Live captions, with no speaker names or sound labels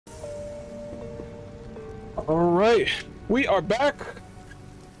All right, we are back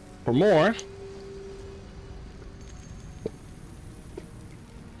for more.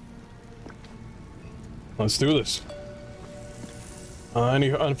 Let's do this. Any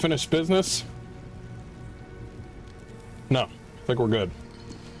unfinished business? No, I think we're good.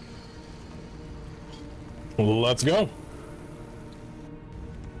 Let's go.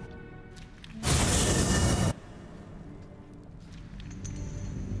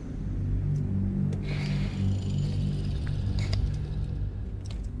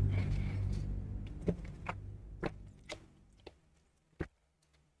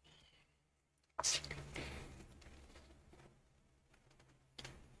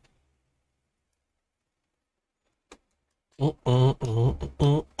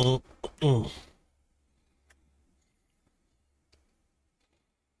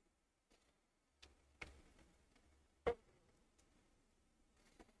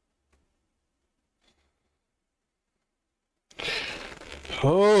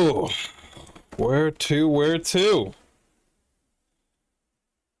 Oh, where to, where to?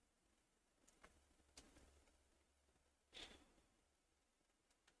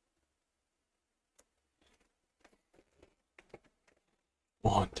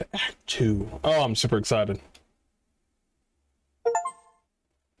 On to Act 2. Oh, I'm super excited.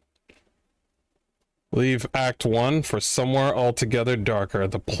 Leave Act 1 for somewhere altogether darker.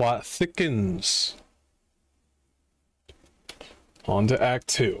 The plot thickens. On to Act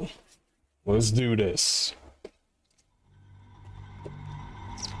 2. Let's do this.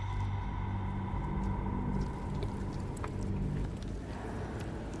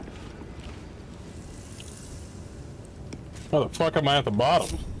 How the fuck am I at the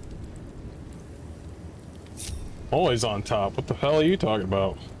bottom? Always on top. What the hell are you talking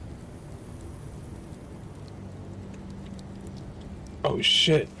about? Oh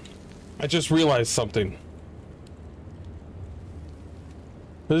shit. I just realized something.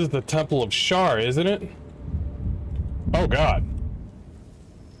 This is the Temple of Shar, isn't it? Oh god.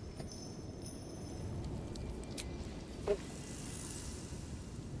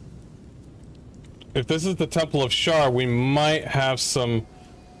 If this is the Temple of Shar, we might have some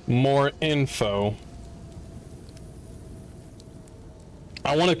more info.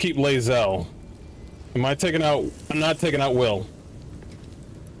 I want to keep Lae'zel. Am I taking out... I'm not taking out Will.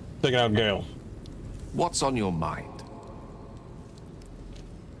 Taking out Gale. What's on your mind?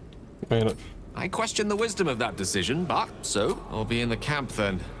 I question the wisdom of that decision, but so I'll be in the camp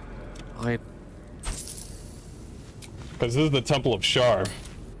then. Because this is the Temple of Shar.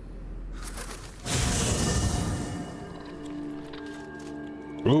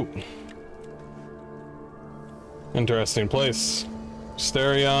 Ooh. Interesting place.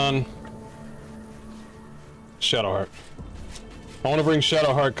 Stereon. Shadowheart. I want to bring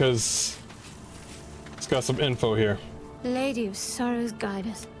Shadowheart because it's got some info here. Lady of Sorrows, guide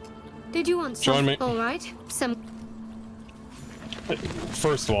us. Did you want some? Join me. All right. Some.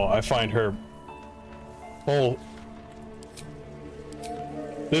 First of all, I find her. Oh.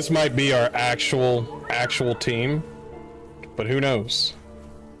 This might be our actual team, but who knows?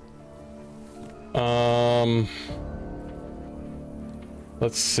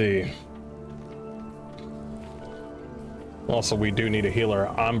 Let's see. Also, we do need a healer.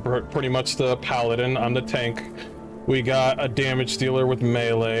 I'm pretty much the Paladin. I'm the tank. We got a damage dealer with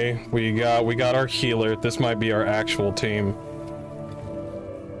melee. We got our healer. This might be our actual team.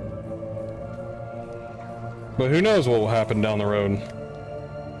 But who knows what will happen down the road.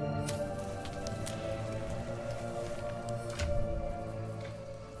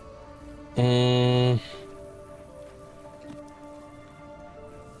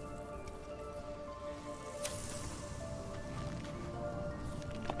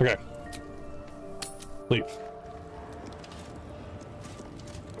 Okay. Leave.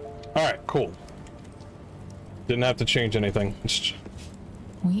 Alright, cool. Didn't have to change anything.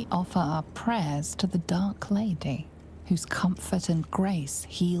 We offer our prayers to the Dark Lady, whose comfort and grace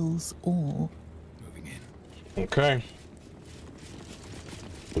heals all. Moving in. Okay.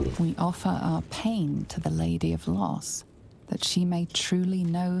 We offer our pain to the Lady of Loss, that she may truly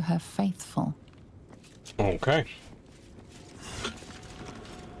know her faithful. Okay.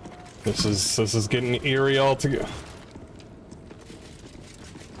 This is getting eerie altogether.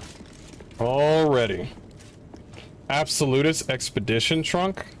 Already. Absolutist Expedition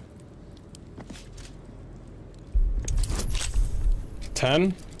Trunk.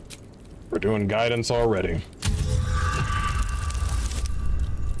 10. We're doing guidance already.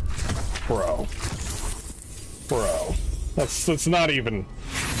 Bro. That's not even...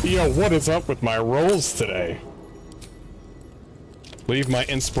 Yo, what is up with my rolls today? Leave my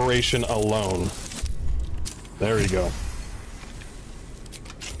inspiration alone. There we go.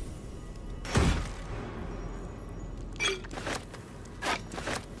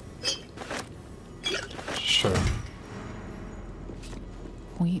 Sure.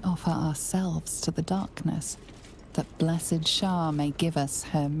 We offer ourselves to the darkness, that blessed Shah may give us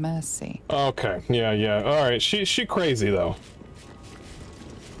her mercy. Okay, yeah. All right, she crazy though.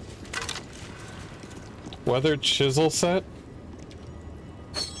 Weathered chisel set.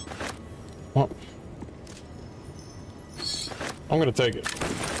 Well, I'm gonna take it.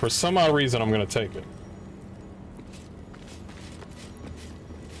 For some odd reason, I'm gonna take it.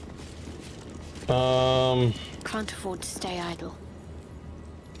 Can't afford to stay idle.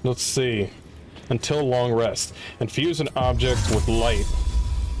 Let's see. Until long rest. Infuse an object with light.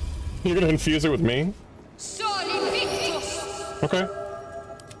 You're gonna infuse it with me? Okay.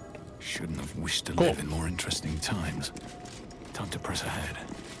 Shouldn't have wished to live in more interesting times. Time to press ahead.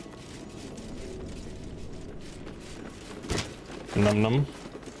 Num num.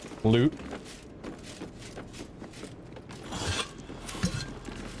 Loot.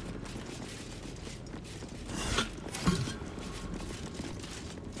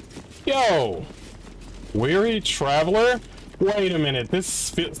 Yo! Weary traveler? Wait a minute,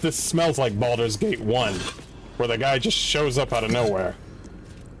 this smells like Baldur's Gate 1, where the guy just shows up out of nowhere.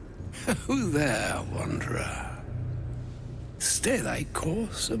 Who there, wanderer? Stay thy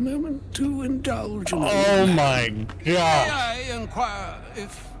course a moment to indulge in Oh my god! May I inquire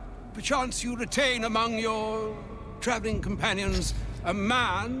if perchance you retain among your traveling companions a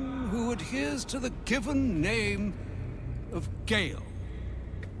man who adheres to the given name of Gale?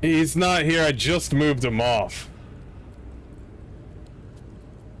 He's not here, I just moved him off.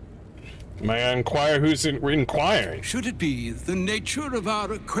 May I inquire who's inquiring? Should it be the nature of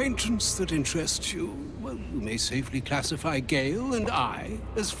our acquaintance that interests you, well, you may safely classify Gale and I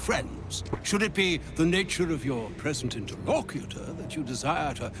as friends. Should it be the nature of your present interlocutor that you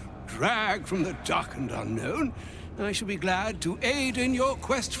desire to drag from the dark and unknown, I shall be glad to aid in your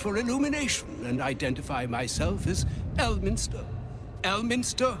quest for illumination and identify myself as Elminster.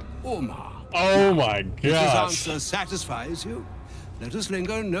 Elminster Ormar. Oh my If his gosh. answer satisfies you, let us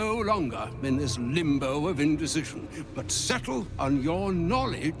linger no longer in this limbo of indecision, but settle on your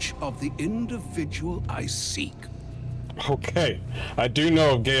knowledge of the individual I seek. Okay, I do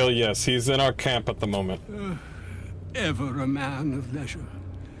know of Gale, yes. He's in our camp at the moment. Ever a man of leisure.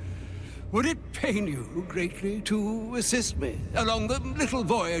 Would it pain you greatly to assist me along the little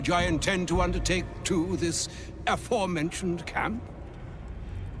voyage I intend to undertake to this aforementioned camp?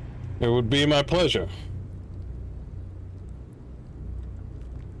 It would be my pleasure.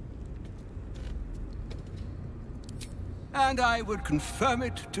 And I would confirm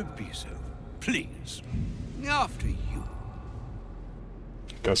it to be so. Please, after you.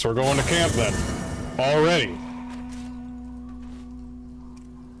 Guess we're going to camp then. Already.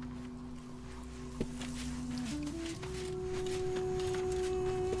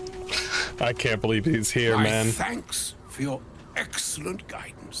 I can't believe he's here, man. Thanks for your excellent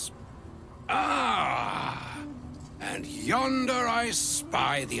guidance. Ah, and yonder I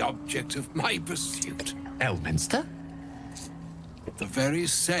spy the object of my pursuit. Elminster? The very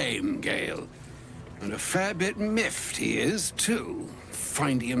same, Gale. And a fair bit miffed he is, too,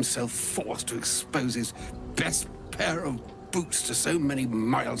 finding himself forced to expose his best pair of boots to so many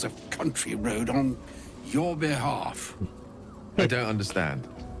miles of country road on your behalf. I don't understand.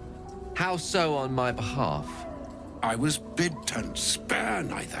 How so on my behalf? I was bid to spare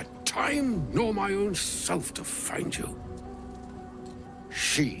neither time nor my own self to find you.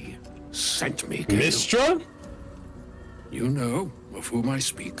 She sent me, Gale. Mistra? You know of whom I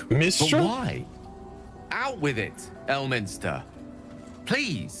speak. But Mistra? why? Out with it, Elminster.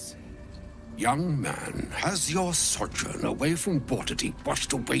 Please. Young man, has your sojourn away from Waterdeep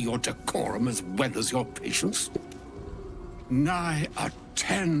washed away your decorum as well as your patience? Nigh a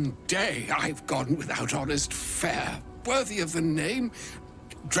 10-day I've gone without honest fare, worthy of the name,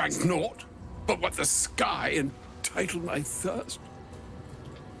 drank naught but what the sky entitled my thirst.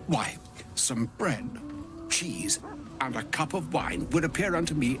 Why, some bread, cheese, and a cup of wine would appear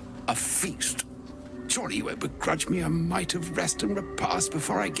unto me a feast. Surely you won't begrudge me a mite of rest and repast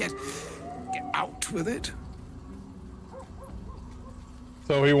before I get out with it?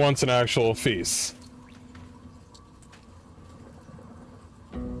 So he wants an actual feast.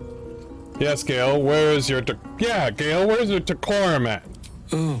 Yes, Gale, where is your Gale, where's your decorum at?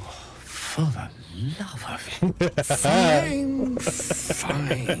 Oh, for the love of it. Fine,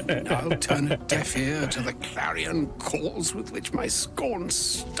 fine. I'll turn a deaf ear to the clarion calls with which my scorned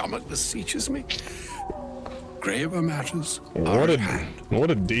stomach beseeches me. graver matters are What at hand.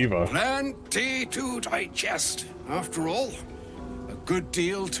 what a diva. Plenty to digest, after all. A good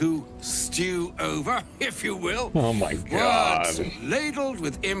deal to stew over, if you will. Oh my God. Words ladled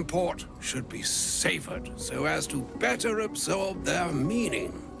with import should be savored so as to better absorb their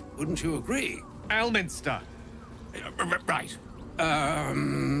meaning. Wouldn't you agree? Elminster. Right.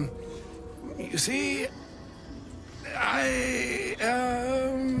 You see,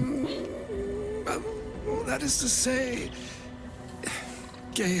 that is to say,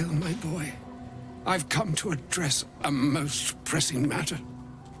 Gale, my boy, I've come to address a most pressing matter.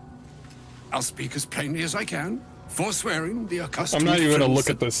 I'll speak as plainly as I can, forswearing the accustomed. I'm not even gonna frills look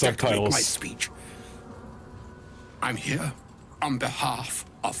at the that decorate subtitles. my speech. I'm here on behalf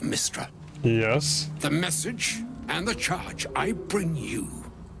of Mistra. Yes. The message and the charge I bring you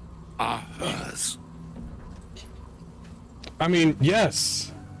are hers. I mean,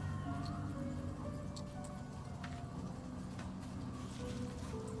 yes.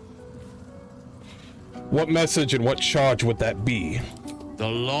 What message and what charge would that be? The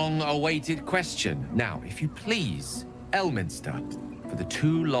long-awaited question. Now, if you please, Elminster, for the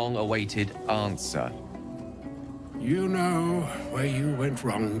too long-awaited answer. You know where you went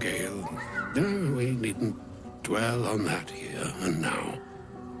wrong, Gale. No, we needn't dwell on that here and now.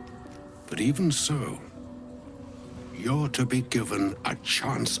 But even so, you're to be given a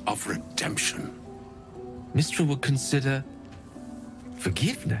chance of redemption. Mistra would consider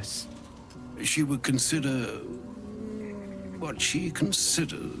forgiveness. She would consider what she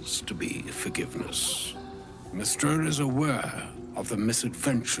considers to be forgiveness. Mistra is aware of the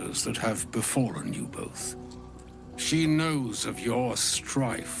misadventures that have befallen you both. She knows of your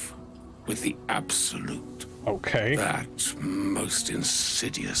strife with the Absolute. Okay. That most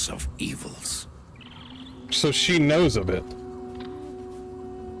insidious of evils. So she knows of it.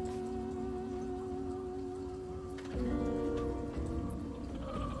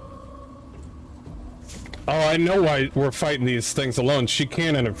 Oh, I know why we're fighting these things alone. She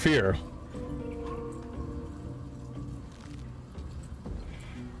can't interfere.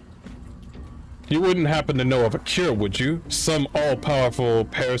 You wouldn't happen to know of a cure, would you? Some all-powerful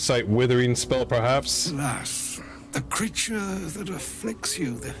parasite withering spell, perhaps? Alas, the creature that afflicts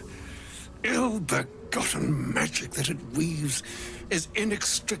you, the ill-begotten magic that it weaves, is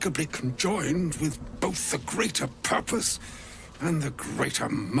inextricably conjoined with both the greater purpose and the greater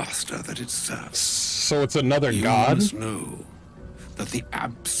master that it serves. So it's another You god? must know that the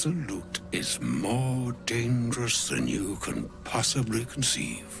Absolute is more dangerous than you can possibly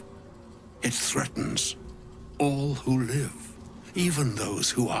conceive. It threatens all who live, even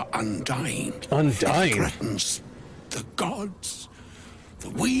those who are undying. Undying? It threatens the gods, the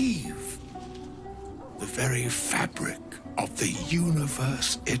weave, the very fabric of the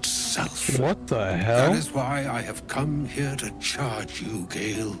universe itself. What the hell? That is why I have come here to charge you,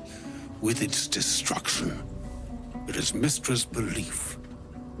 Gale, with its destruction. It is Mistra's belief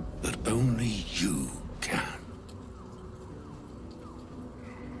that only you can.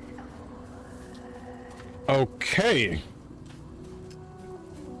 Okay.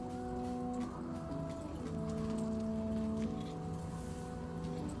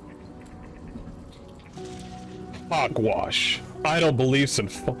 Hogwash. Idle beliefs and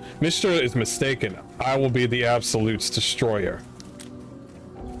Mistra is mistaken. I will be the Absolute's destroyer.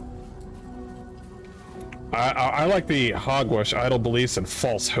 I like the hogwash, idle beliefs, and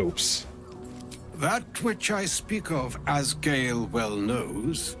false hopes. That which I speak of, as Gale well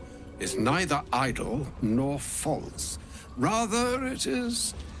knows, is neither idle nor false. Rather, it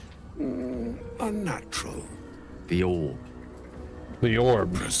is unnatural. The orb. The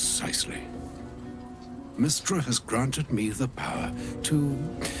orb. Precisely. Mistra has granted me the power to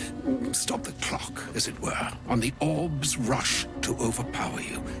stop the clock, as it were, on the orb's rush to overpower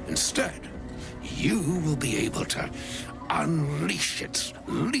you. Instead, you will be able to unleash its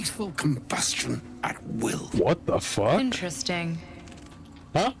lethal combustion at will. What the fuck? Interesting.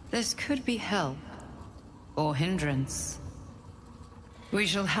 Huh? This could be help. Or hindrance. We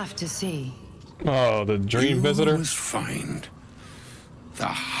shall have to see. Oh, the dream visitor? You must find the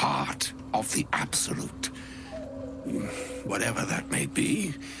heart of the Absolute, whatever that may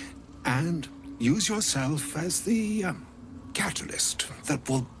be, and use yourself as the catalyst that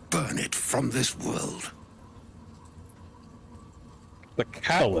will burn it from this world. The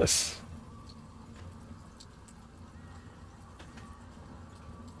catalyst.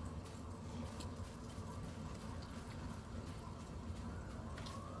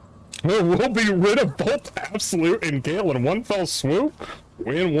 We'll be rid of both Absolute and Gale in one fell swoop?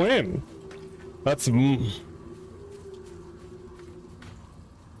 Win-win. That's...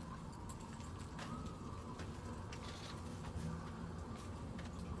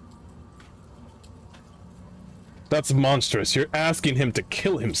 That's monstrous. You're asking him to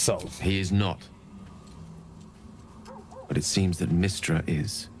kill himself. He is not. But it seems that Mystra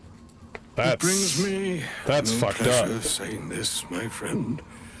is. It brings me that's no fucked pleasure up. saying this, my friend.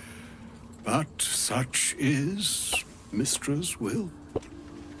 But such is Mystra's will.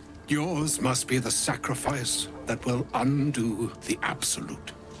 Yours must be the sacrifice that will undo the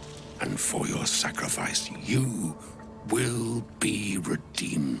absolute. And for your sacrifice, you will be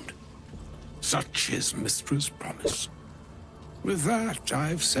redeemed. Such is Mystra's promise. With that,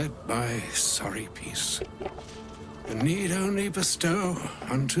 I've said my sorry piece. And need only bestow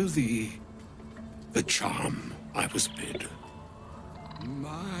unto thee the charm I was bid.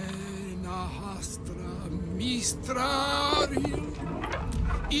 Mina hastra mistrarium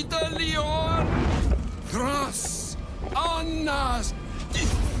Italior Thras Annas.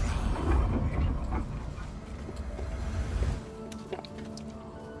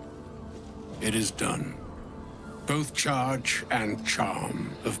 It is done. Both charge and charm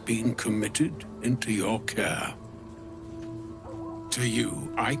have been committed into your care. To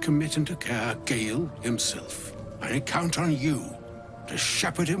you, I commit into care Gale himself. I count on you to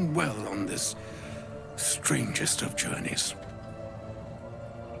shepherd him well on this strangest of journeys.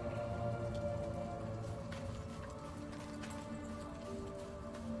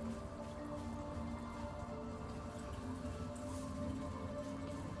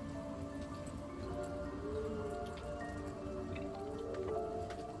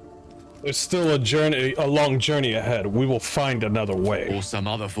 There's still a long journey ahead. We will find another way. Or some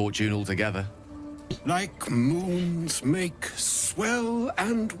other fortune altogether. Like moons make swell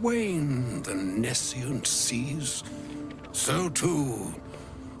and wane the nescient seas, so too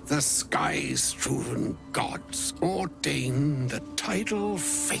the sky-strewn gods ordain the tidal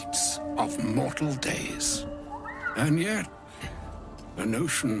fates of mortal days. And yet, an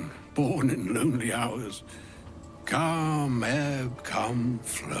ocean born in lonely hours, come ebb, come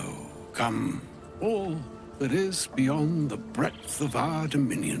flow, come all that is beyond the breadth of our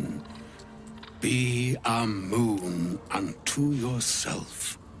dominion. Be a moon unto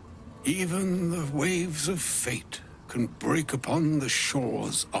yourself. Even the waves of fate can break upon the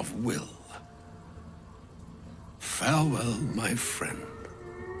shores of will. Farewell, my friend.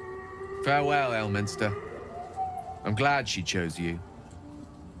 Farewell, Elminster. I'm glad she chose you.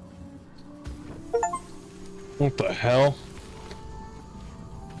 What the hell?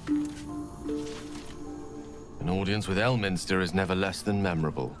 An audience with Elminster is never less than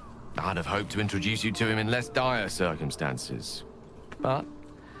memorable. I'd have hoped to introduce you to him in less dire circumstances. But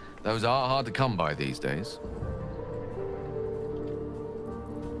those are hard to come by these days.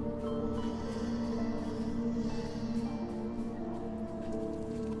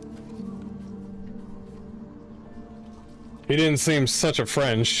 He didn't seem such a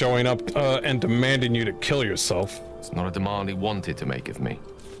friend, showing up and demanding you to kill yourself. It's not a demand he wanted to make of me.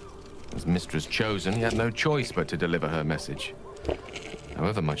 As Mistress chosen, he had no choice but to deliver her message.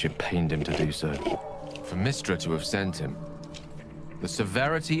 However much it pained him to do so. For Mystra to have sent him, the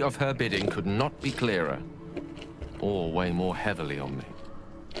severity of her bidding could not be clearer, or weigh more heavily on me.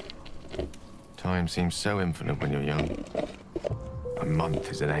 Time seems so infinite when you're young. A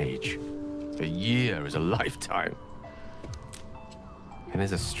month is an age. A year is a lifetime. It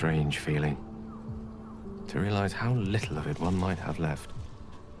is a strange feeling to realize how little of it one might have left.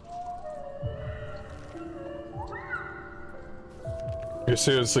 You're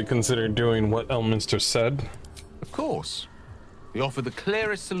seriously considering doing what Elminster said? Of course. We offer the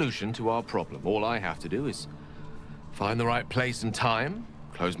clearest solution to our problem. All I have to do is find the right place and time,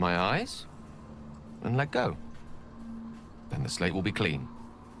 close my eyes, and let go. Then the slate will be clean.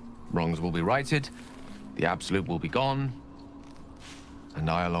 Wrongs will be righted, the absolute will be gone, and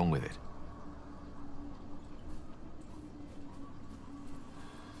I along with it.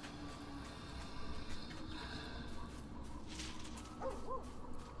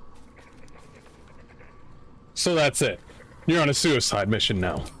 So that's it. You're on a suicide mission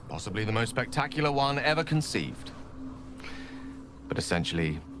now. Possibly the most spectacular one ever conceived. But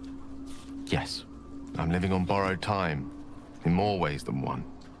essentially, yes, I'm living on borrowed time in more ways than one.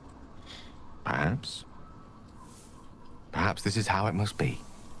 Perhaps this is how it must be.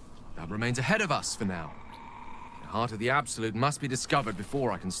 That remains ahead of us for now. The heart of the Absolute must be discovered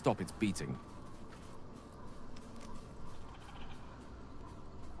before I can stop its beating.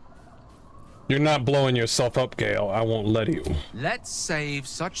 You're not blowing yourself up, Gale. I won't let you. Let's save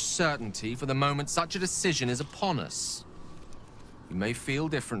such certainty for the moment such a decision is upon us. We may feel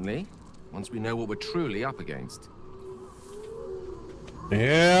differently once we know what we're truly up against.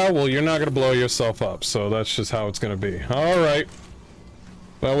 Yeah, well, you're not gonna blow yourself up, so that's just how it's gonna be. All right.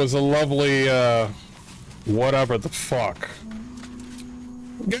 That was a lovely Whatever the fuck.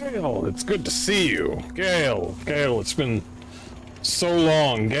 Gale, it's good to see you. Gale, it's been so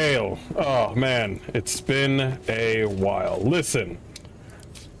long, Gale. Oh man, it's been a while. Listen.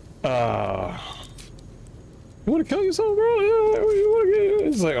 You wanna kill yourself, bro? Yeah,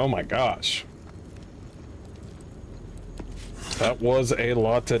 it's like, oh my gosh. That was a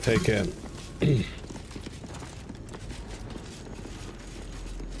lot to take in.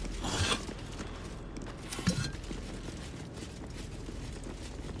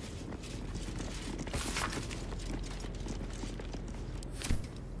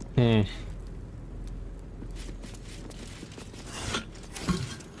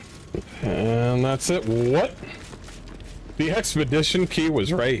 And that's it. What? The expedition key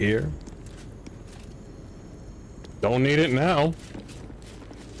was right here. Don't need it now.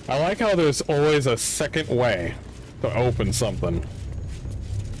 I like how there's always a second way to open something.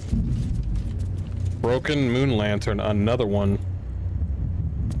 Broken moon lantern, another one.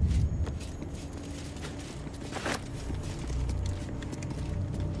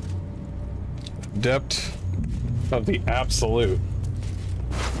 Depth of the absolute.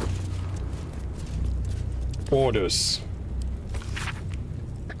 Orders.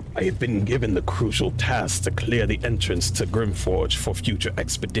 I have been given the crucial task to clear the entrance to Grimforge for future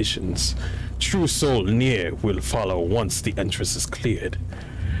expeditions. True Soul Near will follow once the entrance is cleared.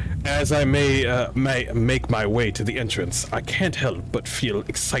 As I may make my way to the entrance, I can't help but feel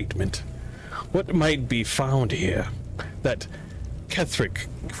excitement. What might be found here that Ketheric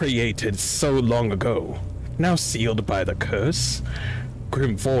created so long ago, now sealed by the curse?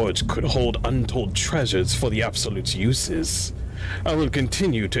 Grimforge could hold untold treasures for the Absolute's uses. I will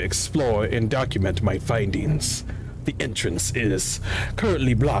continue to explore and document my findings. The entrance is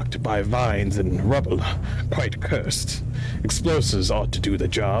currently blocked by vines and rubble, quite cursed. Explosives ought to do the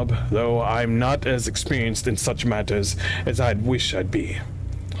job, though I'm not as experienced in such matters as I'd wish I'd be.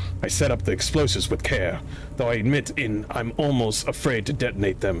 I set up the explosives with care, though I admit I'm almost afraid to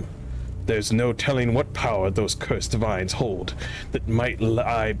detonate them. There's no telling what power those cursed vines hold that might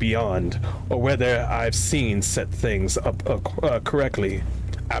lie beyond, or whether I've seen set things up correctly.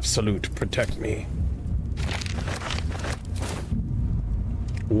 Absolute, protect me.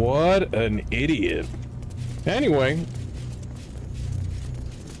 What an idiot. Anyway,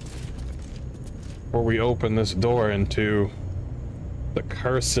 before we open this door into the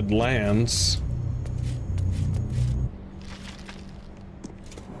cursed lands,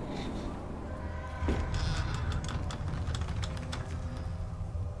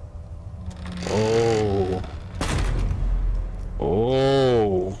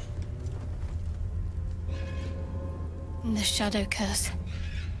 The shadow curse.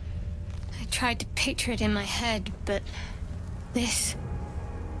 I tried to picture it in my head, but this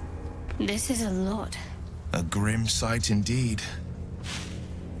is a lot. A grim sight indeed.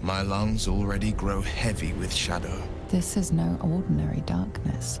 My lungs already grow heavy with shadow. This is no ordinary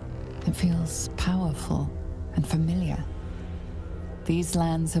darkness. It feels powerful and familiar. These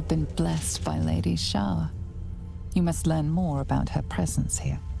lands have been blessed by Lady Shah. You must learn more about her presence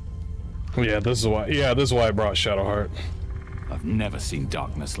here. Yeah, this is why I brought Shadowheart. I've never seen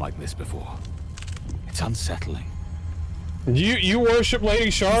darkness like this before. It's unsettling. You worship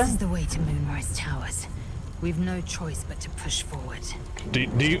Lady Shar? This is the way to Moonrise Towers. We've no choice but to push forward. Do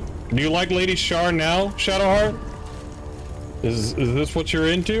you like Lady Shar now, Shadowheart? Is this what you're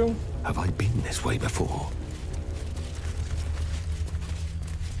into? Have I been this way before?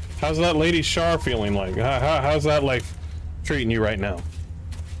 How's that Lady Shar feeling like? How's that life treating you right now?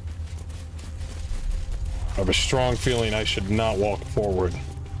 I have a strong feeling I should not walk forward.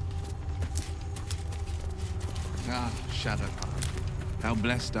 Ah, Shadow. How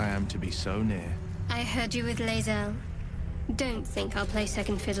blessed I am to be so near. I heard you with Lae'zel. Don't think I'll play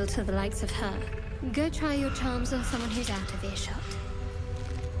second fiddle to the likes of her. Go try your charms on someone who's out of earshot.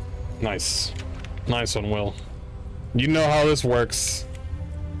 Nice. Nice one, Will. You know how this works.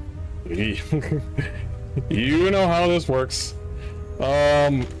 You know how this works.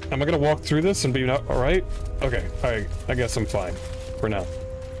 Am I gonna walk through this and be alright? Okay, I guess I'm fine. For now.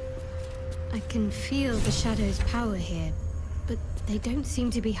 I can feel the shadow's power here, but they don't seem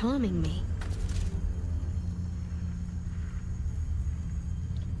to be harming me.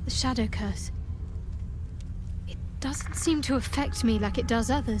 The shadow curse. It doesn't seem to affect me like it does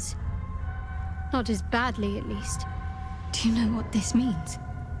others. Not as badly, at least. Do you know what this means?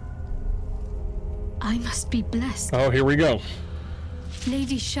 I must be blessed. Oh, here we go.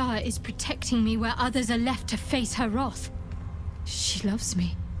 Lady Shah is protecting me where others are left to face her wrath. She loves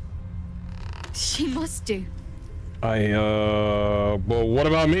me. She must do. Well, what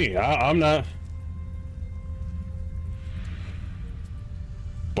about me? I'm not...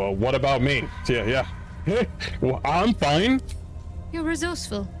 But what about me? Yeah. Well, I'm fine. You're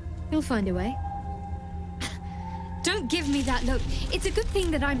resourceful. You'll find a way. Don't give me that look. It's a good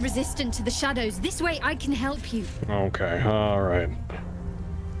thing that I'm resistant to the shadows. This way I can help you. Okay, all right.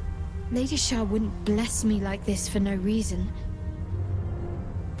 Lady Shah wouldn't bless me like this for no reason.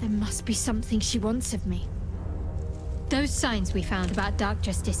 There must be something she wants of me. Those signs we found about Dark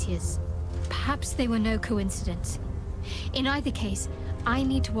Justiciars, perhaps they were no coincidence. In either case, I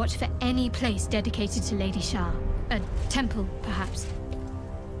need to watch for any place dedicated to Lady Shah. A temple, perhaps.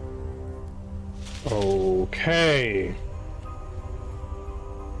 Okay.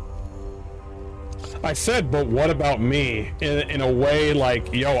 I said, but what about me? In a way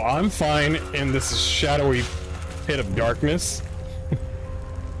like, yo, I'm fine in this shadowy pit of darkness.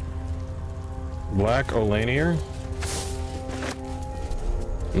 Black Olanier.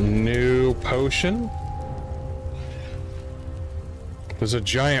 New potion. There's a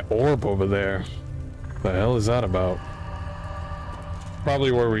giant orb over there. The hell is that about?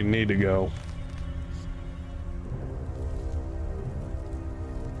 Probably where we need to go.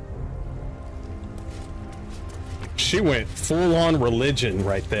 She went full-on religion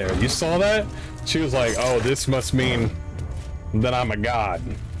right there. You saw that? She was like, oh, this must mean that I'm a god.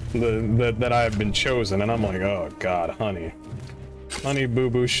 That I have been chosen. And I'm like, oh god, honey. Honey boo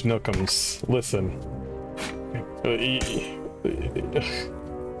boo schnookums. Listen.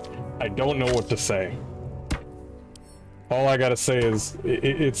 I don't know what to say. All I gotta say is,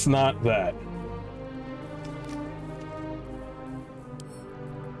 it's not that.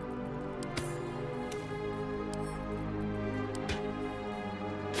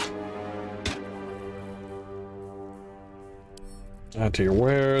 Add to your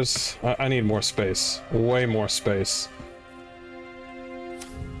wares. I need more space. Way more space.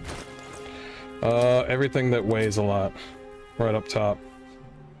 Everything that weighs a lot. Right up top.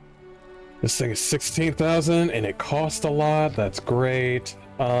 This thing is 16,000 and it costs a lot. That's great.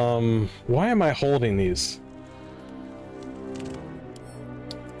 Why am I holding these?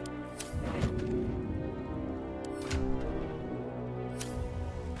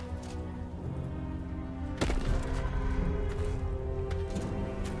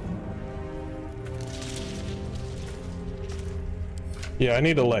 Yeah, I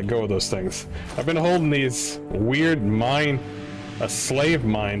need to let go of those things. I've been holding these weird slave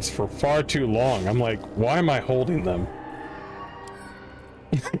mines for far too long. I'm like, why am I holding them?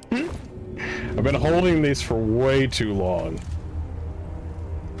 I've been holding these for way too long.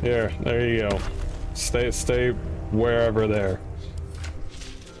 Here, there you go. Stay wherever there.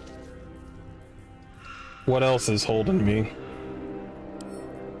 What else is holding me?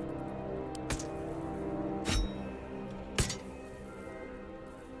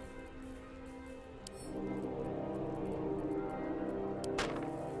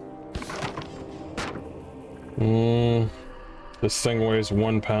 This thing weighs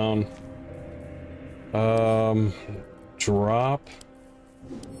 1 pound. Drop.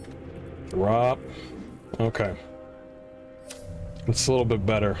 Okay. It's a little bit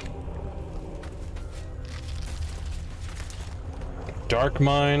better. Dark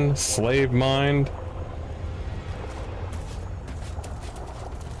mind, slave mind.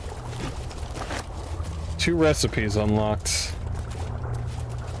 Two recipes unlocked.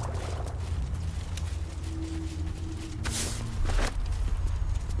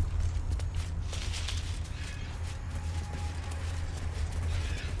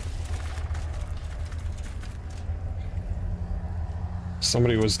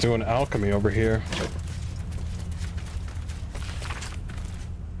 Somebody was doing alchemy over here.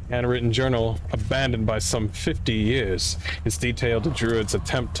 Handwritten journal, abandoned by some 50 years, is detailed the druid's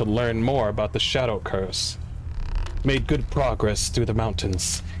attempt to learn more about the shadow curse. Made good progress through the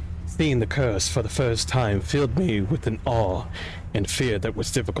mountains. Seeing the curse for the first time filled me with an awe and fear that was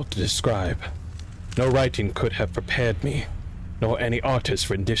difficult to describe. No writing could have prepared me, nor any artist's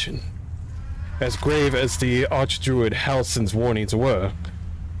rendition. As grave as the Archdruid Halsin's warnings were,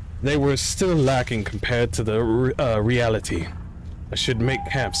 they were still lacking compared to the reality. I should make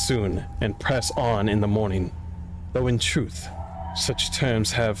camp soon and press on in the morning, though in truth, such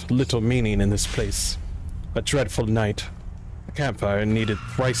terms have little meaning in this place. A dreadful night. A campfire needed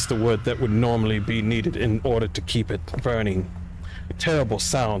thrice the wood that would normally be needed in order to keep it burning. Terrible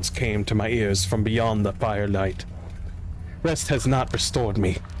sounds came to my ears from beyond the firelight. Rest has not restored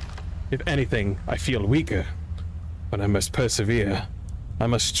me. If anything, I feel weaker, but I must persevere. I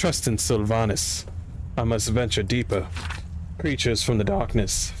must trust in Sylvanas. I must venture deeper. Creatures from the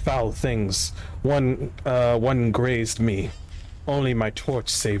darkness, foul things. One grazed me. Only my torch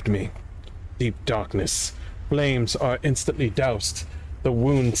saved me. Deep darkness. Flames are instantly doused. The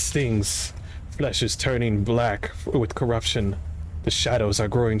wound stings. Flesh is turning black with corruption. The shadows are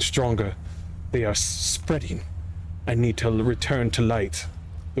growing stronger. They are spreading. I need to return to light.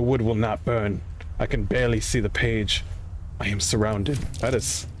 The wood will not burn. I can barely see the page. I am surrounded. That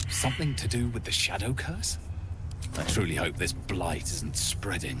is... Something to do with the shadow curse? I truly hope this blight isn't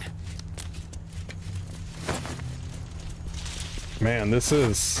spreading. Man, this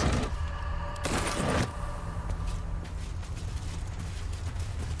is...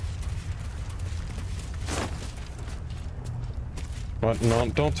 What? No,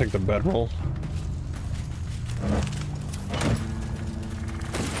 don't take the bedroll.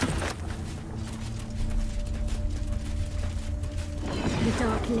 The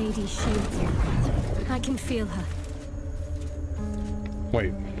Dark Lady shields you. I can feel her.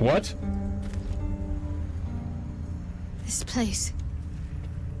 Wait, what? This place.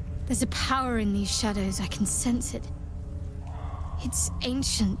 There's a power in these shadows. I can sense it. It's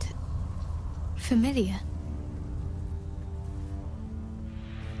ancient. Familiar.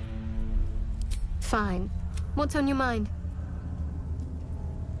 Fine. What's on your mind?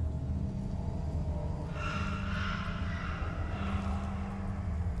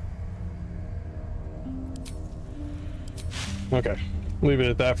 Okay, leave it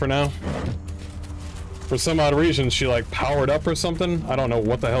at that for now. For some odd reason, she like powered up or something. I don't know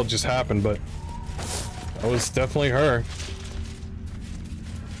what the hell just happened, but that was definitely her.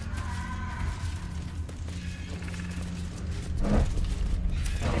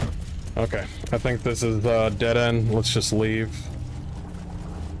 Okay, I think this is the dead end. Let's just leave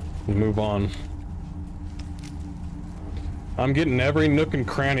and move on. I'm getting every nook and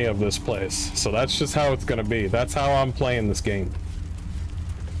cranny of this place, so that's just how it's gonna be. That's how I'm playing this game.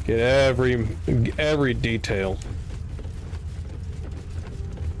 Get every detail.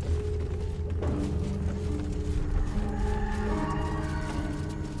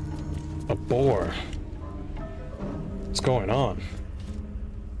 A boar. What's going on?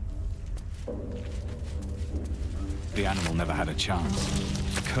 The animal never had a chance.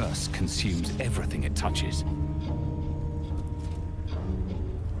 The curse consumes everything it touches.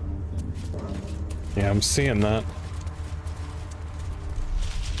 Yeah, I'm seeing that.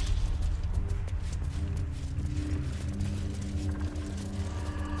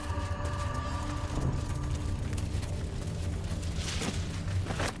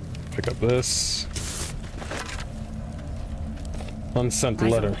 Pick up this. Unsent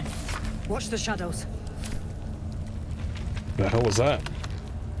letter. Watch the shadows. The hell was that?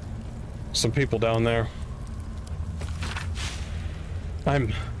 Some people down there.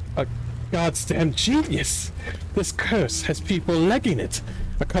 I'm a goddamn genius. This curse has people legging it.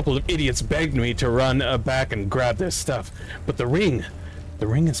 A couple of idiots begged me to run back and grab their stuff, but the ring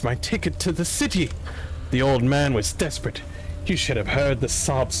is my ticket to the city. The old man was desperate. You should have heard the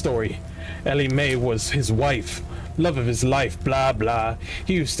sob story. Ellie Mae was his wife, love of his life, blah blah.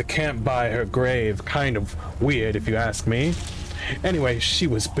 He used to camp by her grave. Kind of weird if you ask me. Anyway, she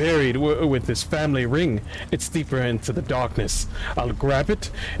was buried with this family ring. It's deeper into the darkness. I'll grab it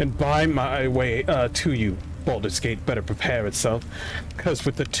and buy my way to you. Baldur's Gate better prepare itself, because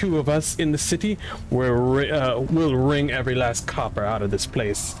with the two of us in the city, we'll wring every last copper out of this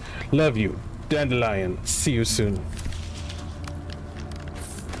place. Love you, Dandelion. See you soon.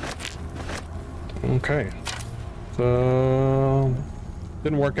 Okay. So...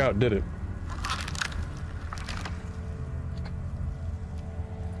 didn't work out, did it?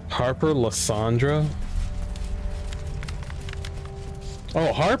 Harper Lysandra?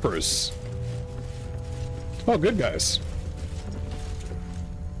 Oh, Harper's. Oh, good guys.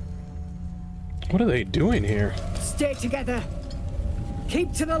 What are they doing here? Stay together.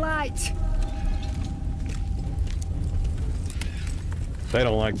 Keep to the light. They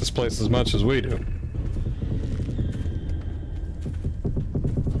don't like this place as much as we do.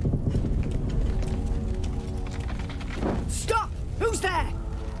 Stop! Who's there?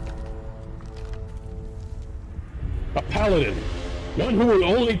 A paladin. One who will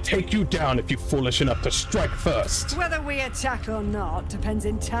only take you down if you're foolish enough to strike first. Whether we attack or not depends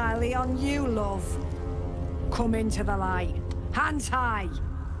entirely on you, love. Come into the light. Hands high.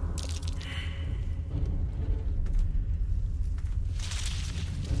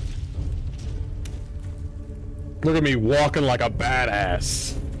 Look at me walking like a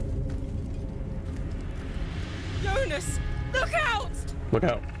badass. Jonas, look out! Look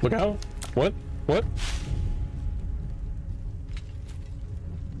out. Look out. What? What?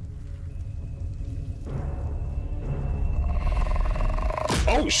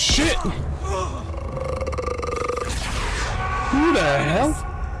 Oh shit! Who the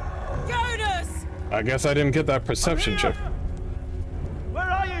hell? Jonas! I guess I didn't get that perception check.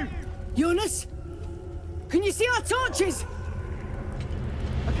 Jonas? Can you see our torches?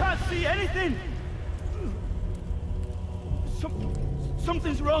 I can't see anything!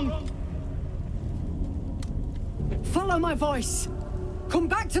 Something's wrong. Follow my voice. Come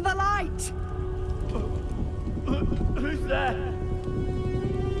back to the light. Who's there?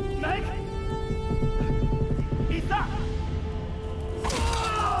 Meg? Is that?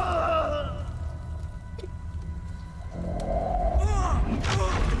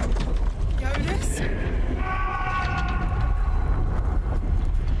 Jonas?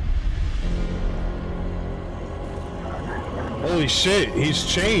 Holy shit, he's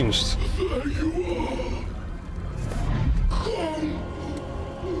changed. There you are. Come.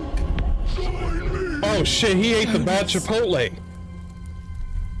 Join me. Oh shit, he ate the bad chipotle.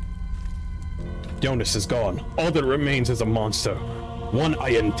 Jonas is gone. All that remains is a monster. One I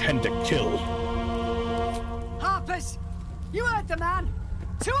intend to kill. Harpers! You heard the man!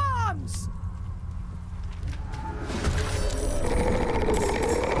 To arms!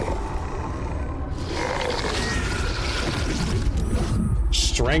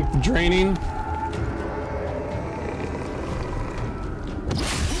 Strength draining.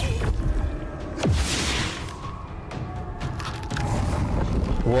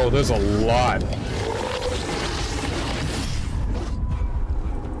 Whoa, there's a lot.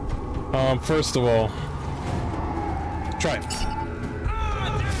 First of all, try it.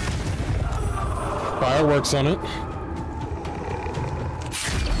 Fireworks on it.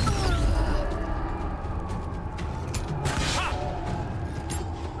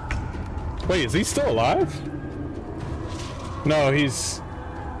 Wait, is he still alive? No, he's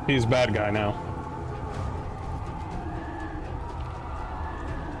bad guy now.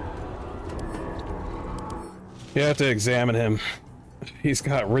 You have to examine him. He's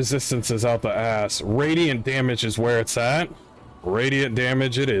got resistances out the ass. Radiant damage is where it's at. Radiant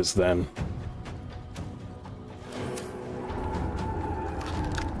damage it is then.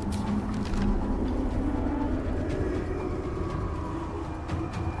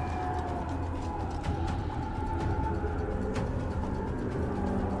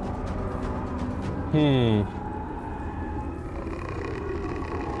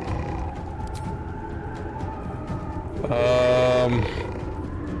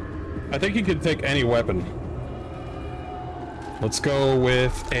 I think he could take any weapon. Let's go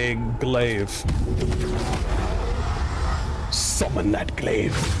with a glaive. Summon that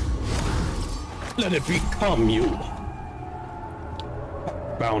glaive. Let it become you.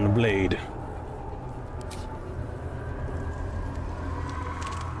 Bound blade.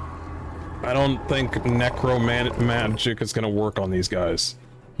 I don't think necromantic is gonna work on these guys.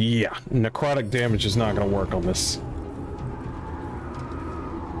 Yeah, necrotic damage is not gonna work on this.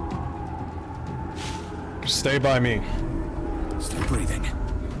 Stay by me. Still breathing,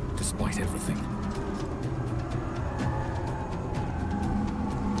 despite everything.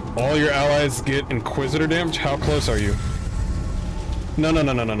 All your allies get Inquisitor damage? How close are you? No.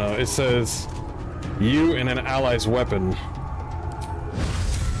 It says you and an ally's weapon.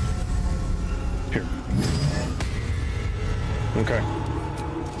 Here. Okay.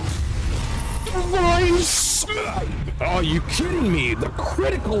 Oh, you kidding me? The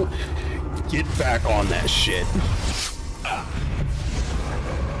critical... Get back on that shit.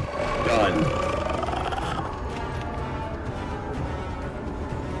 Done.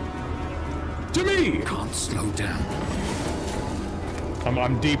 To me! Can't slow down.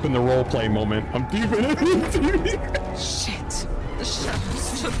 I'm deep in the roleplay moment. I'm deep in it. Shit. The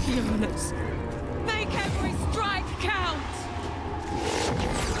shadows took Jonas. Make every strike count!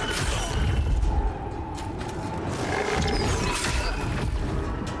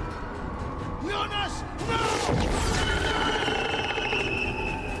 Jonas! No!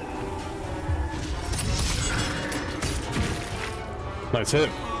 Nice hit.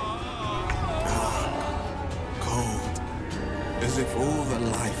 Cold. As if all the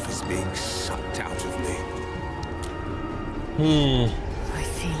life is being sucked out of me. I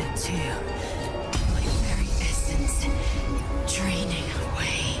feel it too. My very essence draining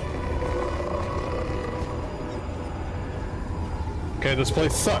away. Okay, this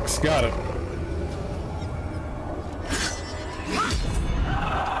place sucks. Got it.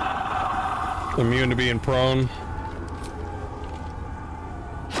 Immune to being prone.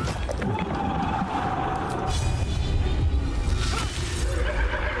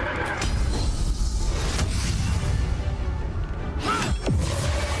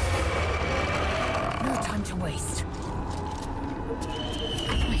 No time to waste.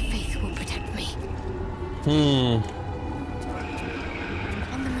 My faith will protect me.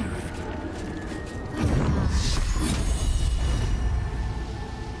 On the move.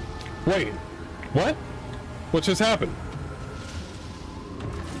 Wait, what? What just happened?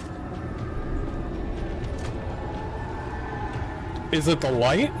 Is it the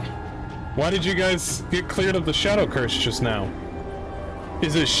light? Why did you guys get cleared of the shadow curse just now?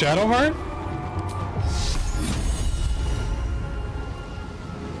 Is it Shadowheart?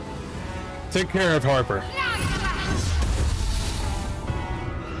 Take care of Harper.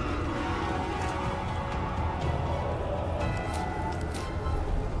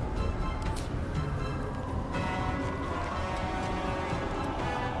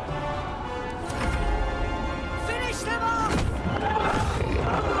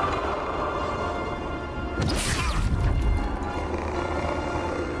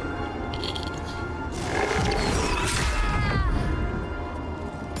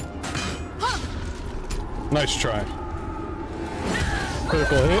 Nice try.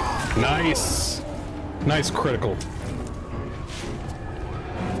 Critical hit. Nice. Nice critical.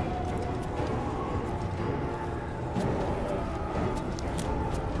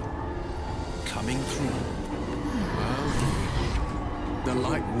 Coming through. Well, the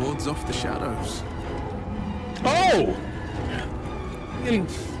light wards off the shadows. Oh!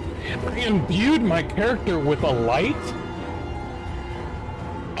 I imbued my character with a light?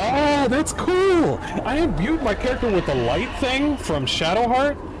 Oh, that's cool! I imbued my character with a light thing from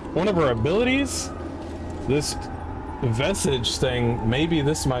Shadowheart, one of her abilities. This Vestige thing, maybe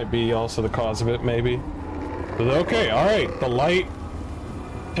this might be also the cause of it, maybe. But okay, alright, the light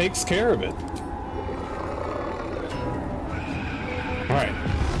takes care of it. Alright.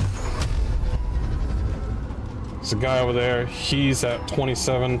 There's a guy over there, he's at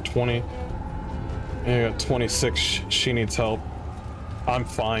 27, 20. Yeah, 26, she needs help. I'm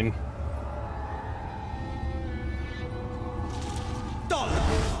fine.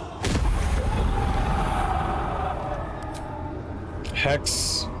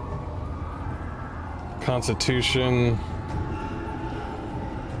 Hex. Constitution.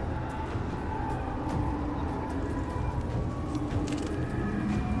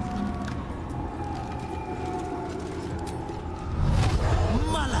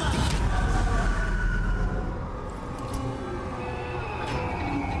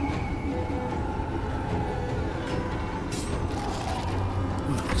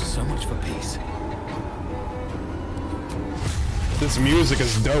 So much for peace. This music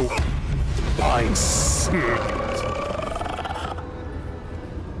is dope. Nice.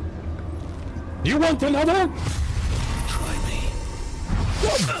 You want another? Try me.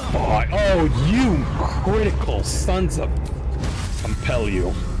 Goodbye. Oh, you critical sons of... Compel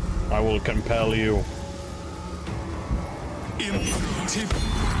you. I will compel you.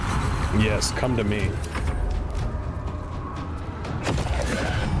 Yes, come to me.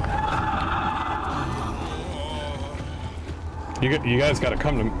 You guys gotta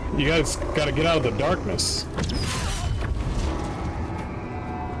come to me. You guys gotta get out of the darkness.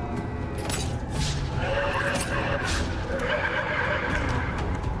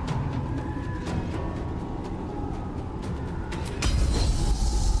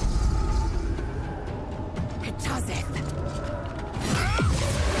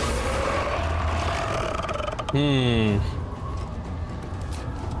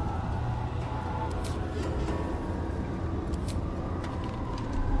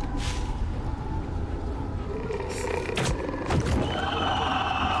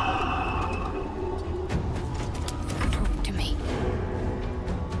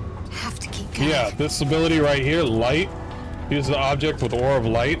 Yeah, this ability right here, light. Use the object with aura of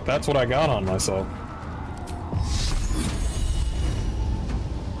light. That's what I got on myself.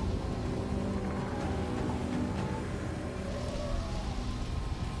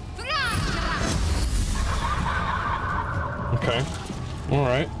 Okay. All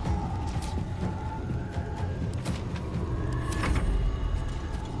right.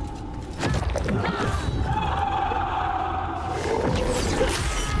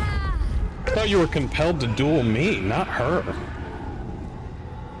 I thought you were compelled to duel me, not her.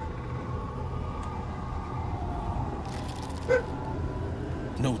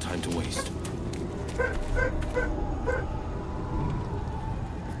 No time to waste.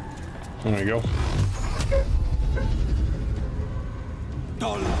 There you go.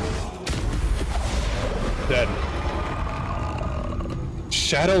 Dead.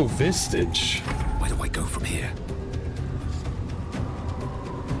 Shadow Vestige. Where do I go from here?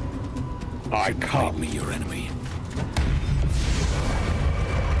 I can't. Make me your enemy.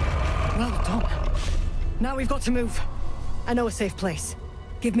 Well done. Now we've got to move. I know a safe place.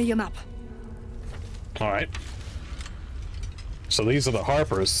 Give me your map. All right. So these are the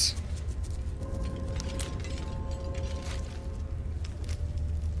Harpers.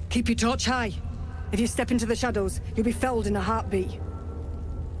 Keep your torch high. If you step into the shadows, you'll be felled in a heartbeat.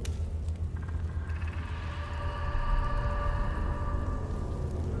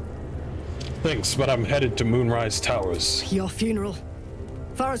 Thanks, but I'm headed to Moonrise Towers. Your funeral.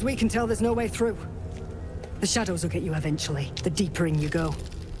 Far as we can tell, there's no way through. The shadows will get you eventually, the deeper in you go.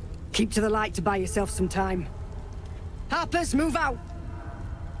 Keep to the light to buy yourself some time. Harpers, move out!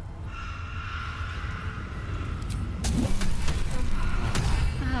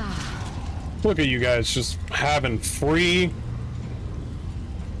 Look at you guys just having free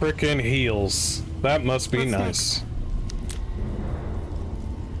frickin' heals. That must be nice.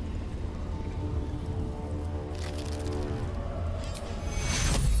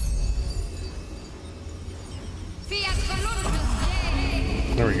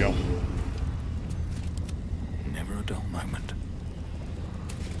 There we go. Never a dull moment.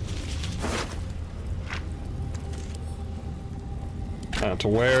 Add to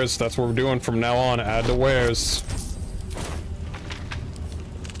wares. That's what we're doing from now on. Add to wares.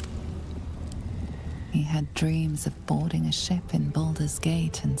 He had dreams of boarding a ship in Baldur's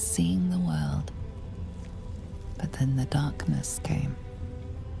Gate and seeing the world. But then the darkness came.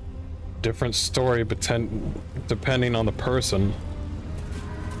 Different story, but depending on the person.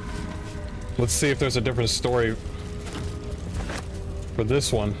 Let's see if there's a different story for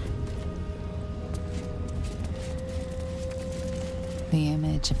this one. The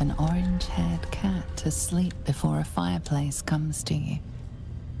image of an orange-haired cat asleep before a fireplace comes to you.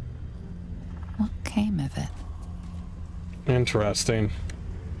 What came of it? Interesting.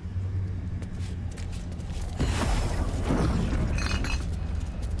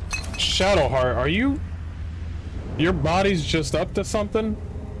 Shadowheart, are you... Your body's just up to something?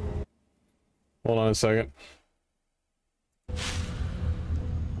 Hold on a second.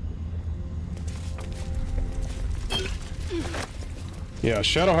 Yeah,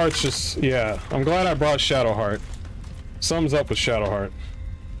 Shadowheart's just... Yeah, I'm glad I brought Shadowheart. Sums up with Shadowheart.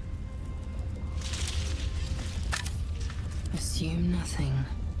 Assume nothing.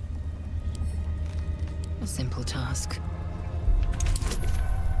 A simple task.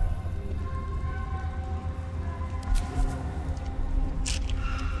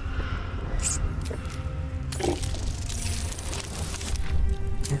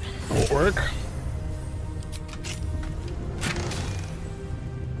 Won't work.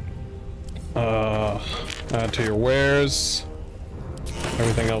 Add to your wares.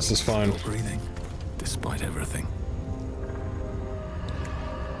 Everything else is fine. Still breathing, despite everything.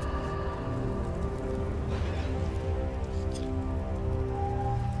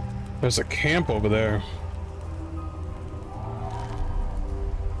 There's a camp over there.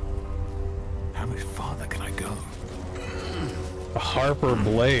 How much farther can I go? A Harper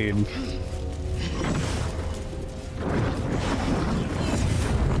blade.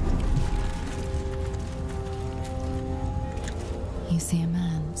 You see a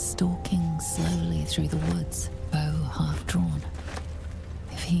man stalking slowly through the woods, bow half drawn.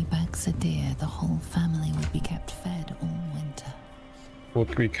 If he bags a deer, the whole family would be kept fed all winter.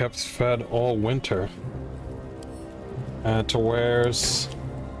 Would be kept fed all winter. Add to wares.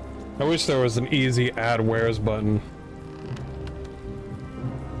 I wish there was an easy add wares button.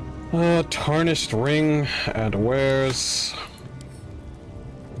 Tarnished ring, add to wares.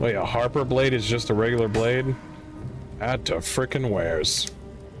 Wait, a Harper blade is just a regular blade? Add to frickin' wares.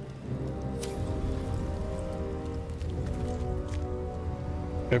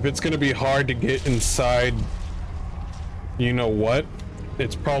 If it's gonna be hard to get inside, you know what?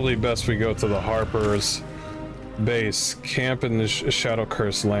 It's probably best we go to the Harper's base. Camp in the Shadow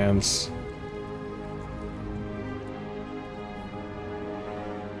Curse lands.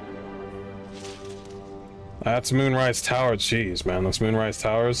 That's Moonrise Towers. Jeez, man, that's Moonrise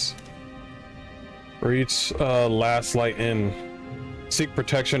Towers. Reach Last Light Inn. Seek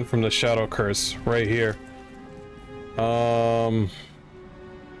protection from the Shadow Curse. Right here. Find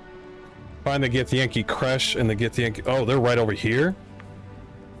the Githyanki Creche and the Githyanki... Oh, they're right over here?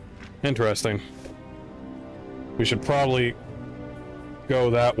 Interesting. We should probably go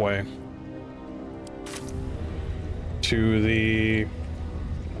that way. To the...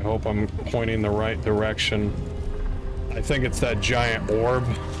 I hope I'm pointing the right direction. I think it's that giant orb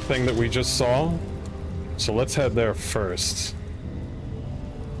thing that we just saw. So let's head there first.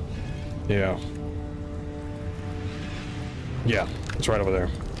 Yeah. Yeah, it's right over there.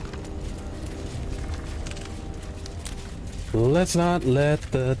 Let's not let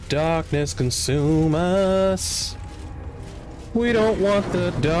the darkness consume us. We don't want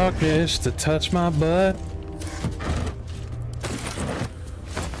the darkness to touch my butt.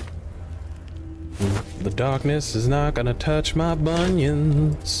 The darkness is not gonna touch my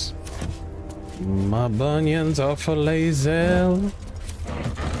bunions. My bunions are for lazel.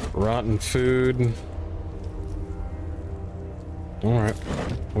 Rotten food. Alright,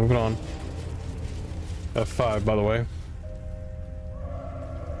 moving on. F5, by the way.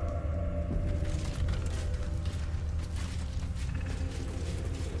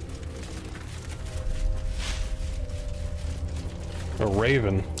 A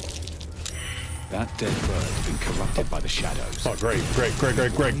raven. That dead bird has been corrupted by the shadows. Oh, great, great, great,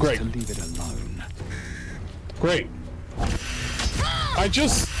 great, great, great. To leave it alone. Great. I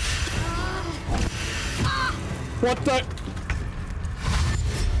just... What the...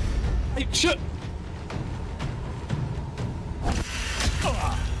 Hey, shit!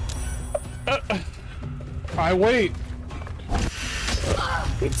 I wait.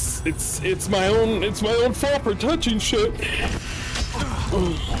 It's my own fault for touching shit.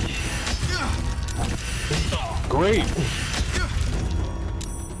 Great.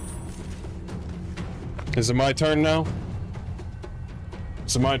 Is it my turn now?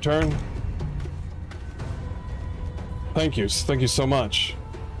 Is it my turn? Thank you so much.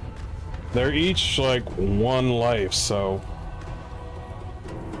 They're each like 1 life, so.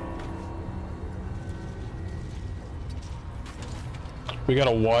 We got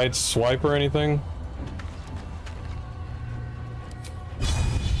a wide swipe or anything?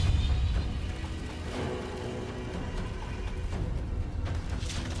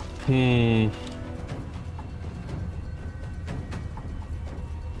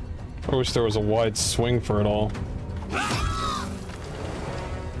 I wish there was a wide swing for it all.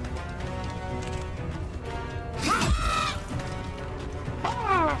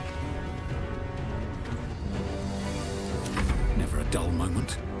 Never a dull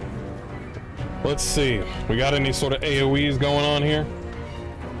moment. Let's see. We got any sort of AoEs going on here?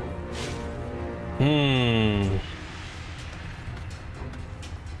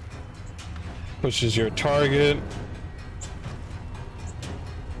 Pushes your target.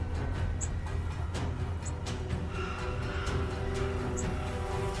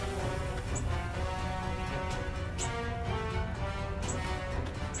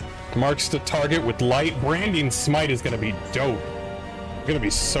 Marks the target with light. Branding Smite is gonna be dope. It's gonna be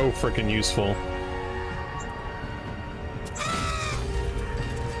so freaking useful.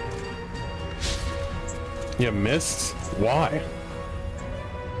 You missed? Why?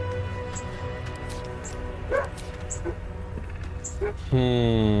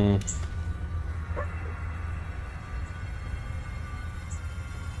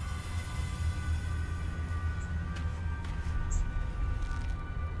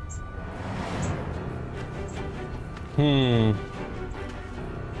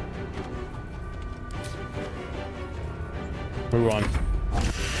 Move on.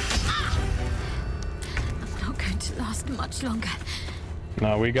 I'm not going to last much longer.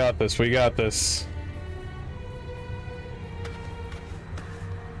 No, we got this. We got this.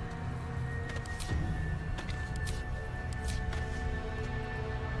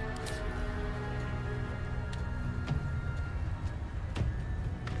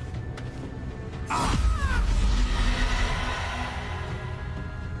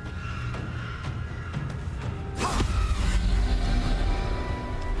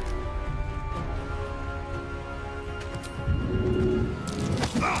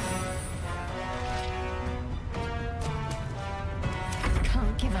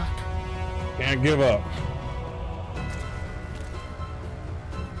 Can't give up.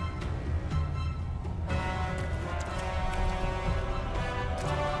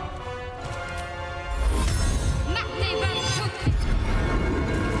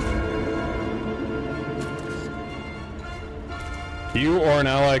 You or an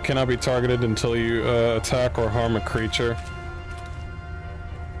ally cannot be targeted until you attack or harm a creature.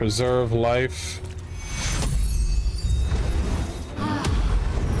 Preserve life.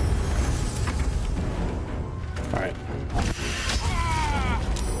 Alright.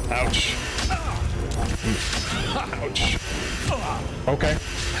 Ouch. Ouch. Okay.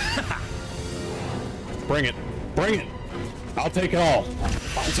 Bring it. Bring it. I'll take it all.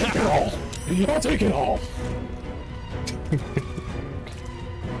 I'll take it all. I'll take it all.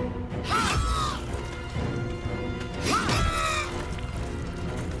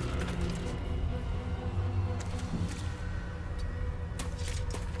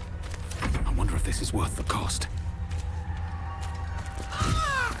 I wonder if this is worth the cost.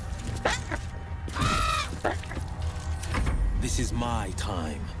 This is my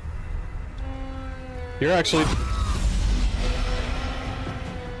time. You're actually...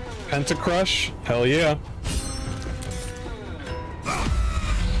 Pentacrush? Hell yeah.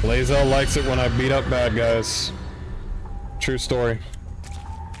 Lae'zel likes it when I beat up bad guys. True story.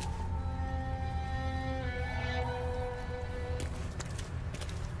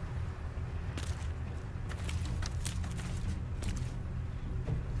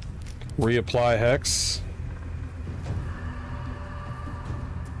 Reapply Hex.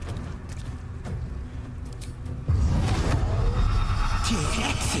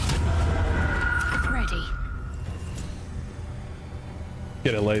 Ready.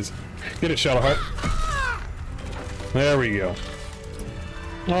 Get it, Laze. Get it, Shadowheart. There we go.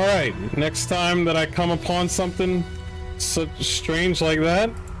 Alright, next time that I come upon something such strange like that,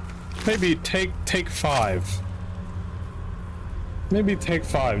 maybe take 5. Maybe take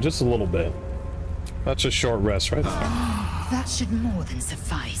 5, just a little bit. That's a short rest right there. That should more than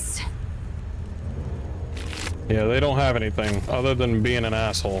suffice. Yeah, they don't have anything other than being an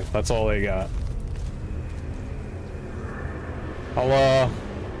asshole. That's all they got. I'll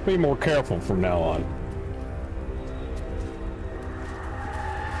be more careful from now on.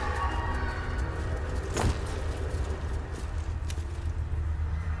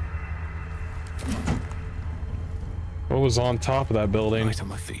 What was on top of that building? Right on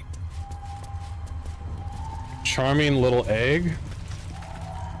my feet. Charming little egg.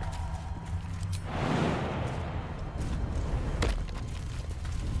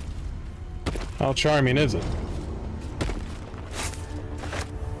 How charming is it?